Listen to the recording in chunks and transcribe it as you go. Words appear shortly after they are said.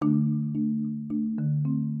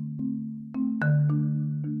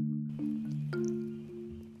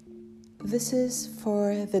This is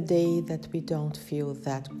for the day that we don't feel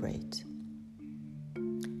that great.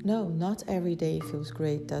 No, not every day feels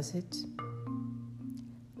great, does it?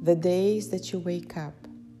 The days that you wake up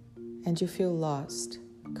and you feel lost,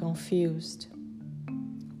 confused,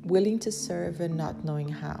 willing to serve and not knowing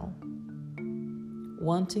how,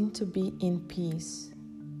 wanting to be in peace,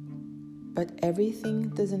 but everything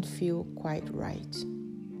doesn't feel quite right.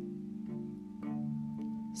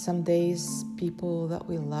 Some days people that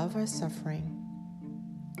we love are suffering.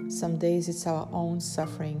 Some days it's our own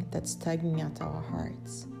suffering that's tugging at our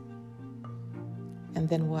hearts. And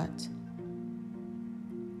then what?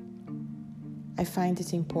 I find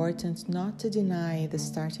it important not to deny the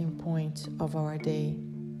starting point of our day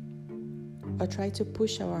or try to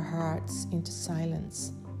push our hearts into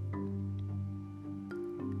silence.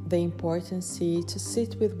 The importance to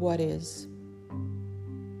sit with what is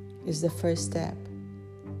the first step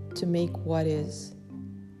to make what is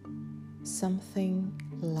something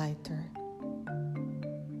lighter.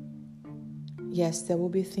 Yes, there will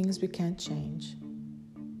be things we can't change.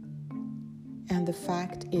 And the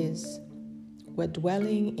fact is, we're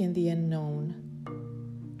dwelling in the unknown,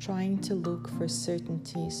 trying to look for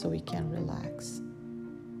certainty so we can relax.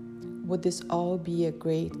 Would this all be a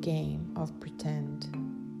great game of pretend?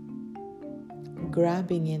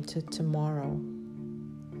 Grabbing into tomorrow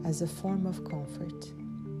as a form of comfort.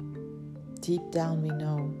 Deep down we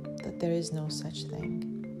know that there is no such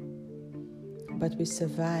thing. But we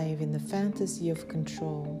survive in the fantasy of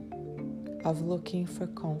control, of looking for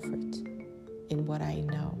comfort in what I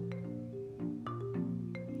know.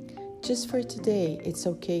 Just for today, it's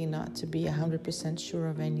okay not to be 100% sure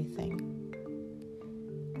of anything.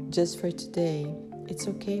 Just for today, it's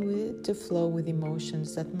okay to flow with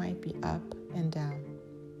emotions that might be up and down.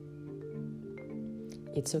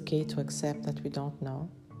 It's okay to accept that we don't know.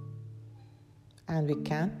 And we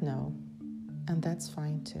can't know, and that's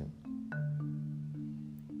fine too.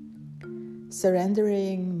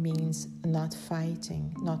 Surrendering means not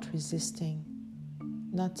fighting, not resisting,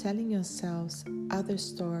 not telling yourselves other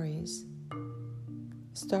stories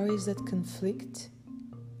that conflict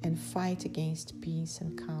and fight against peace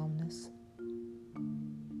and calmness.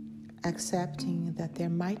 Accepting that there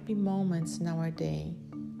might be moments in our day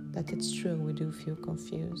that it's true we do feel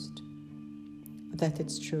confused. That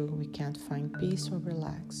it's true we can't find peace or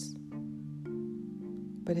relax.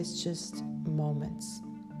 But it's just moments.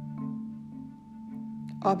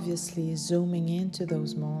 Obviously, zooming into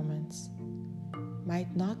those moments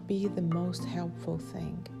might not be the most helpful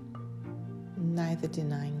thing, neither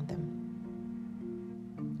denying them.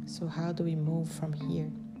 So how do we move from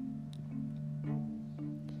here?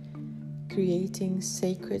 Creating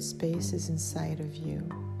sacred spaces inside of you,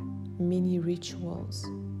 mini rituals,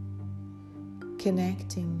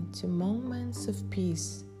 connecting to moments of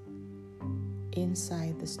peace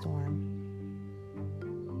inside the storm.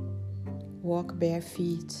 Walk bare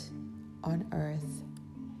feet on earth.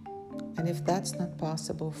 And if that's not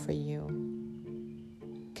possible for you,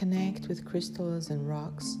 connect with crystals and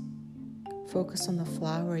rocks. Focus on the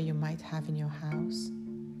flower you might have in your house.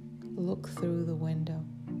 Look through the window.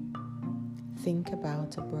 Think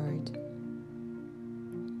about a bird.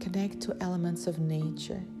 Connect to elements of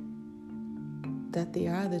nature, that they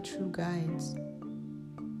are the true guides,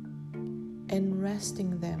 and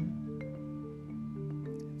resting them,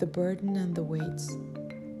 the burden and the weights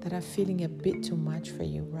that are feeling a bit too much for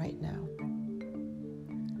you right now.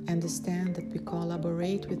 Understand that we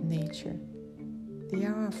collaborate with nature. They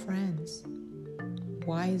are our friends,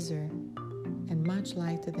 wiser and much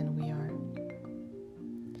lighter than we are.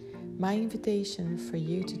 My invitation for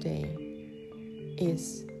you today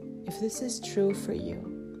is, if this is true for you,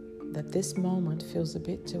 that this moment feels a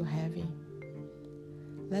bit too heavy,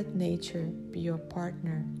 let nature be your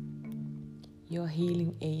partner, your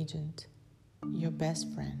healing agent, your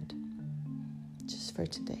best friend, just for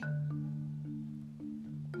today.